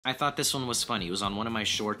I thought this one was funny. It was on one of my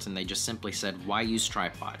shorts and they just simply said, why use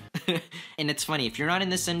tripod? And it's funny, if you're not in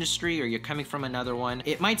this industry or you're coming from another one,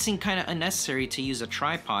 it might seem kind of unnecessary to use a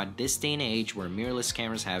tripod this day and age where mirrorless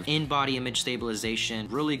cameras have in-body image stabilization,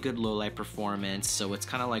 really good low light performance, so it's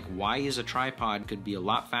kind of like, why use a tripod? Could be a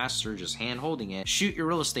lot faster just hand holding it, shoot your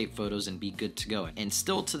real estate photos and be good to go. And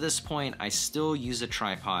still to this point, I still use a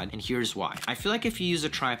tripod, and here's why. I feel like if you use a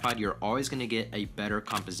tripod, you're always gonna get a better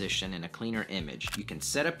composition and a cleaner image. You can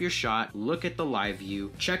set up your shot, look at the live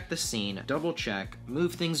view, check the scene, double check,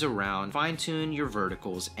 move things around, fine tune your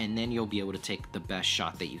verticals, and then you'll be able to take the best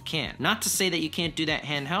shot that you can. Not to say that you can't do that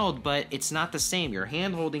handheld, but it's not the same. You're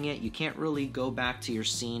hand holding it, you can't really go back to your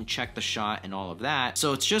scene, check the shot and all of that.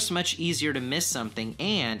 So it's just much easier to miss something,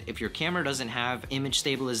 and if your camera doesn't have image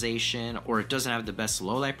stabilization or it doesn't have the best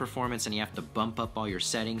low light performance and you have to bump up all your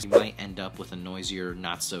settings, you might end up with a noisier,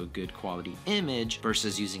 not so good quality image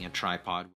versus using a tripod.